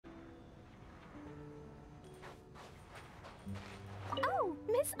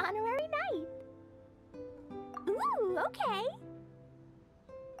Miss Honorary Knight. Ooh, okay.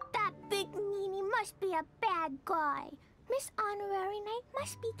 That big meanie must be a bad guy. Miss Honorary Knight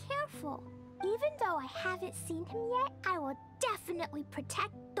must be careful. Even though I haven't seen him yet, I will definitely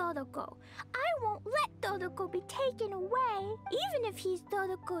protect Dodoco. I won't let Dodoco be taken away, even if he's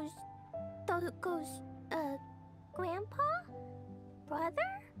Dodoco's grandpa?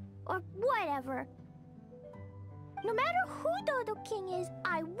 Brother? Or whatever. No matter who Dodo King is,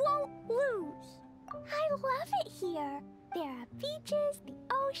 I won't lose. I love it here. There are beaches, the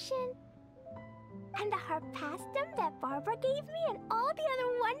ocean, and the harpastum that Barbara gave me, and all the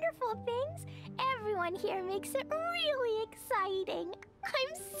other wonderful things. Everyone here makes it really exciting.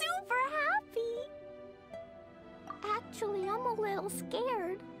 I'm super happy. Actually, I'm a little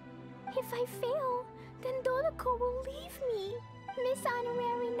scared. If I fail, then Dodoco will leave me. Miss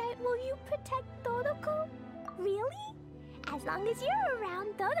Honorary Knight, will you protect Dodoco? Really? As long as you're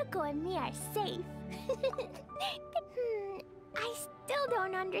around, Dodoco and me are safe. I still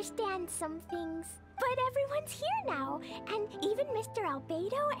don't understand some things. But everyone's here now, and even Mr.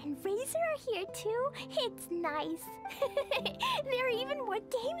 Albedo and Razor are here too. It's nice. There are even more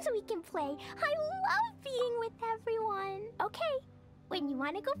games we can play. I love being with everyone. Okay, when you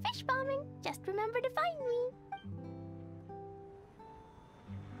want to go fish bombing, just remember to find me.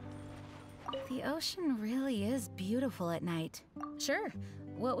 The ocean really is beautiful at night. Sure.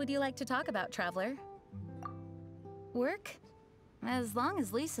 What would you like to talk about, Traveler? Work? As long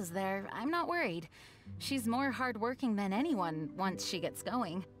as Lisa's there, I'm not worried. She's more hardworking than anyone once she gets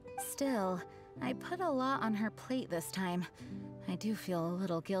going. Still, I put a lot on her plate this time. I do feel a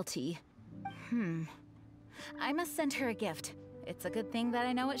little guilty. I must send her a gift. It's a good thing that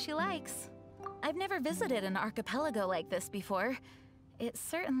I know what she likes. I've never visited an archipelago like this before. It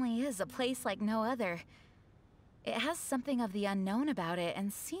certainly is a place like no other. It has something of the unknown about it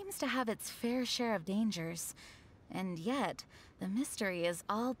and seems to have its fair share of dangers. And yet, the mystery is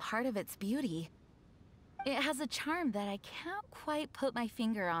all part of its beauty. It has a charm that I can't quite put my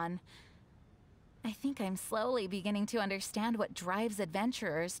finger on. I think I'm slowly beginning to understand what drives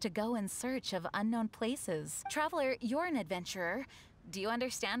adventurers to go in search of unknown places. Traveler, you're an adventurer. Do you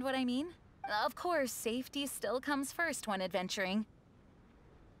understand what I mean? Of course, safety still comes first when adventuring.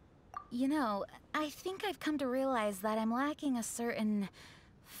 You know, I think I've come to realize that I'm lacking a certain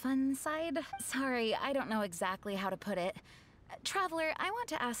fun side. Sorry, I don't know exactly how to put it. Traveler, I want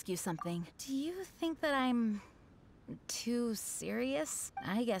to ask you something. Do you think that I'm too serious?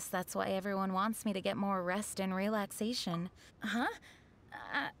 I guess that's why everyone wants me to get more rest and relaxation. Huh?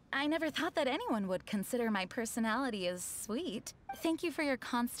 I never thought that anyone would consider my personality as sweet. Thank you for your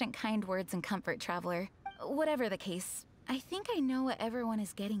constant kind words and comfort, Traveler. Whatever the case, I think I know what everyone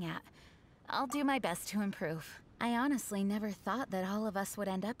is getting at. I'll do my best to improve. I honestly never thought that all of us would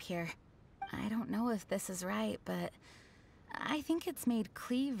end up here. I don't know if this is right, but I think it's made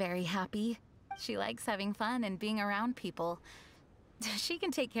Klee very happy. She likes having fun and being around people. She can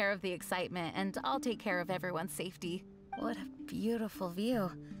take care of the excitement, and I'll take care of everyone's safety. What a beautiful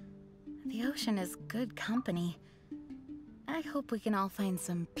view. The ocean is good company. I hope we can all find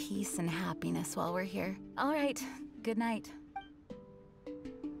some peace and happiness while we're here. All right, good night.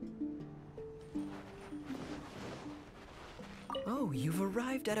 Oh, you've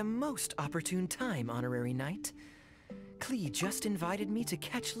arrived at a most opportune time, Honorary Knight. Klee just invited me to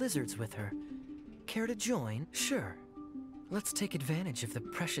catch lizards with her. Care to join? Sure. Let's take advantage of the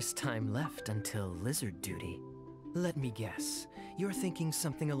precious time left until lizard duty. Let me guess. You're thinking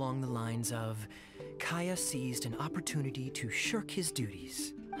something along the lines of, Kaeya seized an opportunity to shirk his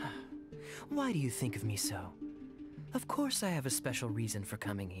duties. Why do you think of me so? Of course I have a special reason for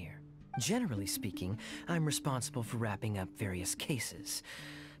coming here. Generally speaking, I'm responsible for wrapping up various cases,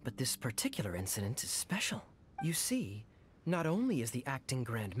 but this particular incident is special. You see, not only is the acting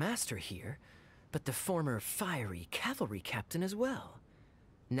Grand Master here, but the former fiery cavalry captain as well.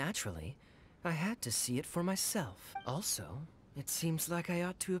 Naturally, I had to see it for myself. Also, it seems like I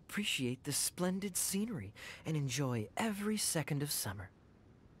ought to appreciate the splendid scenery and enjoy every second of summer.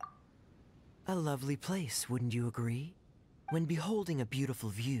 A lovely place, wouldn't you agree? When beholding a beautiful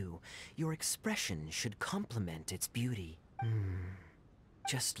view, your expression should complement its beauty.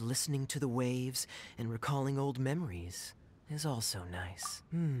 Just listening to the waves and recalling old memories is also nice.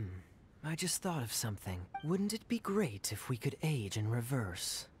 I just thought of something. Wouldn't it be great if we could age in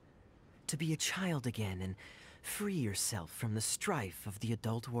reverse? To be a child again and free yourself from the strife of the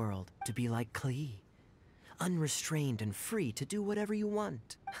adult world. To be like Klee, unrestrained and free to do whatever you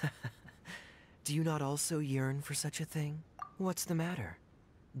want. Do you not also yearn for such a thing? What's the matter?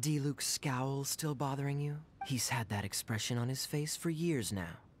 Diluc's scowl still bothering you? He's had that expression on his face for years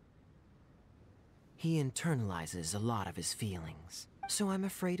now. He internalizes a lot of his feelings, so I'm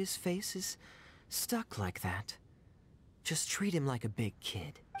afraid his face is stuck like that. Just treat him like a big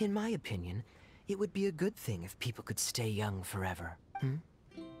kid. In my opinion, it would be a good thing if people could stay young forever.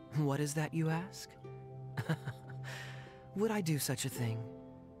 What is that, you ask? Would I do such a thing?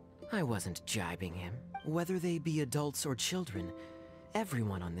 I wasn't jibing him. Whether they be adults or children,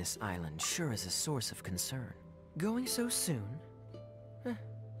 everyone on this island sure is a source of concern. Going so soon?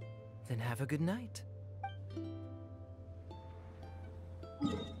 Then have a good night.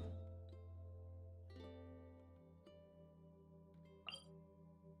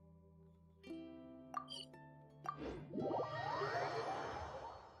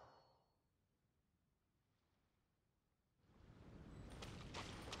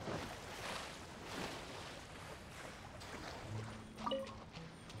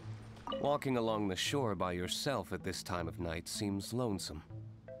 Walking along the shore by yourself at this time of night seems lonesome.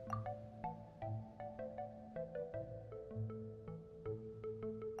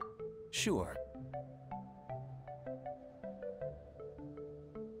 Sure.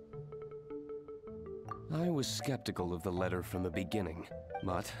 I was skeptical of the letter from the beginning,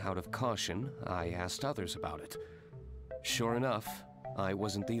 but out of caution, I asked others about it. Sure enough, I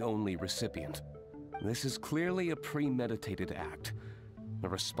wasn't the only recipient. This is clearly a premeditated act. The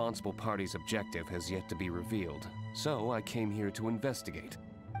responsible party's objective has yet to be revealed, so I came here to investigate.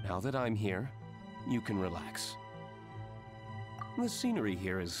 Now that I'm here, you can relax. The scenery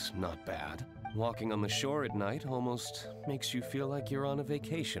here is not bad. Walking on the shore at night almost makes you feel like you're on a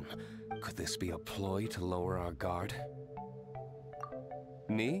vacation. Could this be a ploy to lower our guard?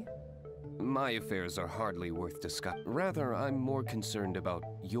 Me? My affairs are hardly worth discussing. Rather, I'm more concerned about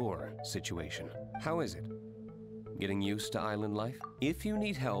your situation. How is it? Getting used to island life? If you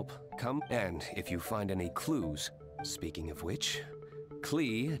need help, come. And if you find any clues, speaking of which,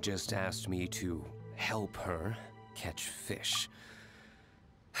 Klee just asked me to help her catch fish.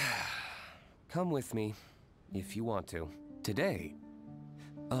 Come with me, if you want to. Today,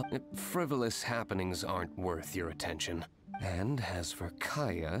 frivolous happenings aren't worth your attention. And as for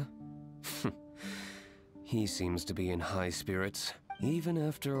Kaeya, he seems to be in high spirits. Even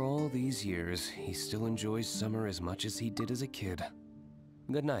after all these years, he still enjoys summer as much as he did as a kid.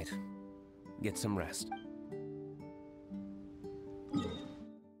 Good night. Get some rest.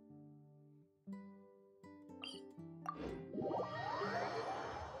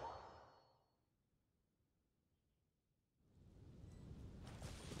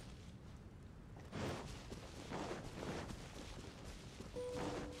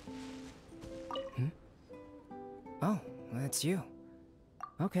 Oh, that's you.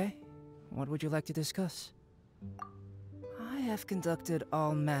 Okay, what would you like to discuss? I have conducted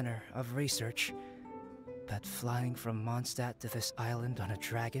all manner of research, but flying from Mondstadt to this island on a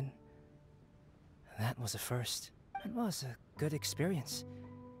dragon, that was a first. It was a good experience.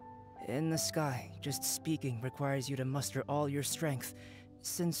 In the sky, just speaking requires you to muster all your strength,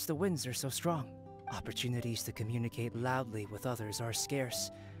 since the winds are so strong. Opportunities to communicate loudly with others are scarce.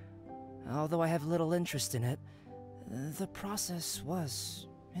 Although I have little interest in it, the process was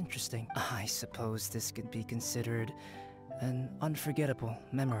interesting. I suppose this could be considered an unforgettable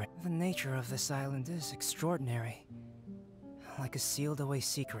memory. The nature of this island is extraordinary. Like a sealed-away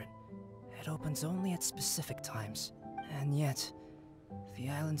secret. It opens only at specific times. And yet, the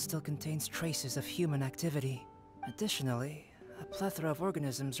island still contains traces of human activity. Additionally, a plethora of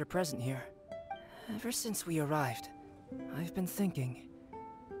organisms are present here. Ever since we arrived, I've been thinking,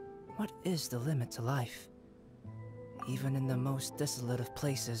 what is the limit to life? Even in the most desolate of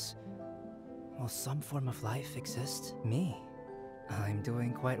places, will some form of life exist? Me? I'm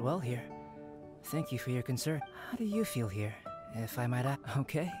doing quite well here. Thank you for your concern. How do you feel here, if I might ask?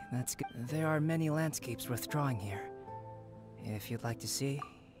 Okay, that's good. There are many landscapes worth drawing here. If you'd like to see,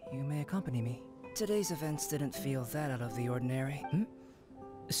 you may accompany me. Today's events didn't feel that out of the ordinary.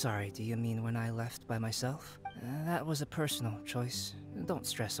 Sorry, do you mean when I left by myself? That was a personal choice. Don't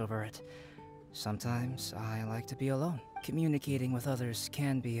stress over it. Sometimes I like to be alone. Communicating with others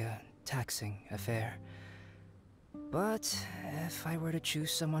can be a taxing affair. But if I were to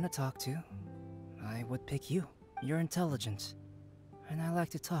choose someone to talk to, I would pick you. You're intelligent, and I like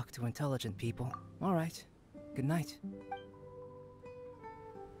to talk to intelligent people. All right, good night.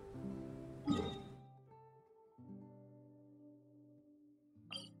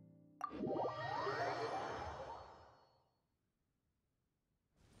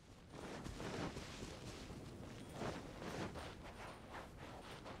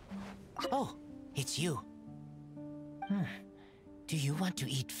 Oh, it's you. Do you want to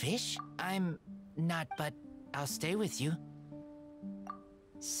eat fish? I'm not, but I'll stay with you.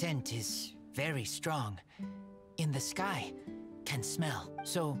 Scent is very strong. In the sky, can smell.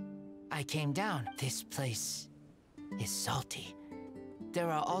 So, I came down. This place is salty. There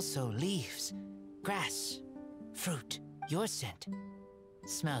are also leaves, grass, fruit. Your scent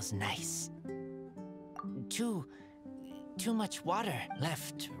smells nice. Too much water,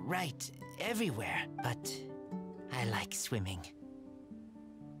 left, right, everywhere. But I like swimming.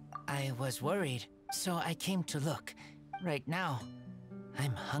 I was worried, so I came to look. Right now,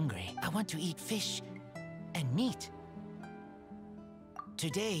 I'm hungry. I want to eat fish and meat.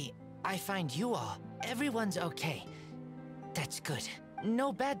 Today, I find you all. Everyone's okay. That's good.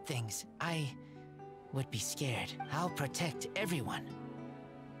 No bad things. I would be scared. I'll protect everyone.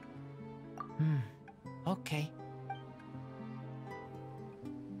 Okay.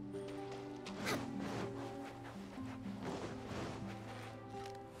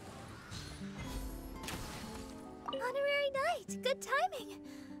 Honorary Knight, good timing.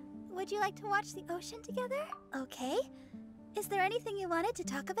 Would you like to watch the ocean together? Okay. Is there anything you wanted to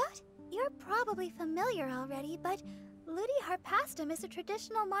talk about? You're probably familiar already, but Ludi Harpastum is a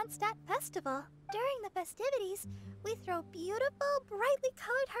traditional Mondstadt festival. During the festivities, we throw beautiful, brightly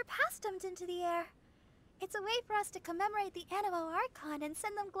colored Harpastums into the air. It's a way for us to commemorate the Animo Archon and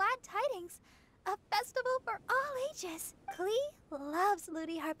send them glad tidings. A festival for all ages. Klee loves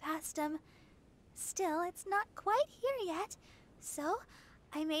Ludi Harpastum. Still, it's not quite here yet, so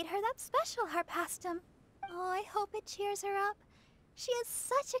I made her that special Harpastum. Oh, I hope it cheers her up. She has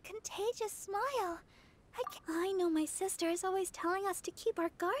such a contagious smile. I know my sister is always telling us to keep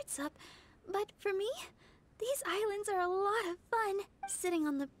our guards up, but for me, these islands are a lot of fun. Sitting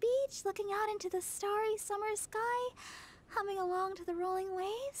on the beach, looking out into the starry summer sky, humming along to the rolling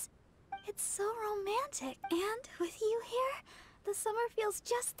waves. It's so romantic, and with you here, the summer feels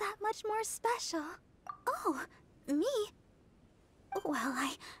just that much more special. Oh, me? Well,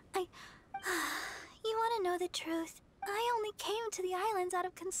 you want to know the truth? I only came to the islands out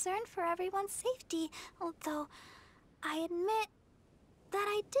of concern for everyone's safety, although I admit that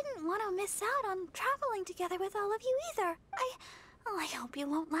I didn't want to miss out on traveling together with all of you either. I hope you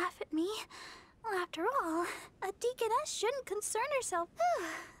won't laugh at me. After all, a deaconess shouldn't concern herself.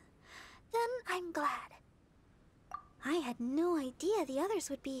 Then I'm glad. I had no idea the others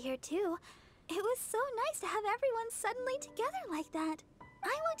would be here too. It was so nice to have everyone suddenly together like that.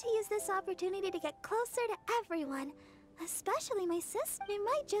 I want to use this opportunity to get closer to everyone, especially my sister. It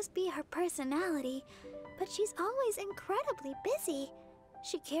might just be her personality, but she's always incredibly busy.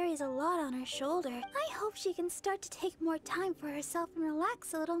 She carries a lot on her shoulder. I hope she can start to take more time for herself and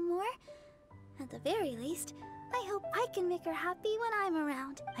relax a little more. At the very least, I hope I can make her happy when I'm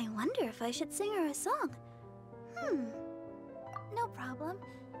around. I wonder if I should sing her a song. No problem.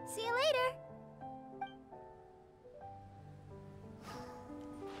 See you later.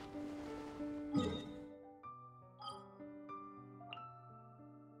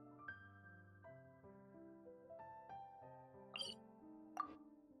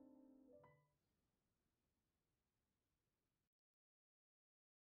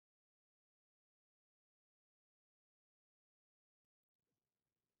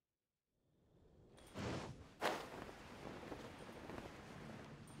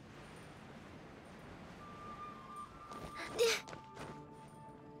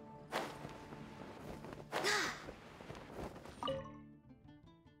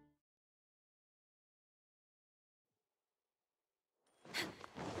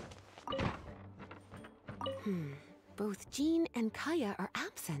 Both Jean and Kaeya are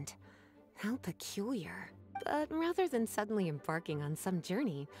absent. How peculiar. But rather than suddenly embarking on some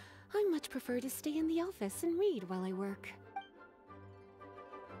journey, I much prefer to stay in the office and read while I work.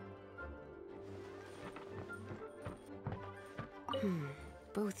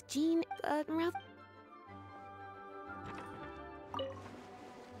 Both Jean, but rather...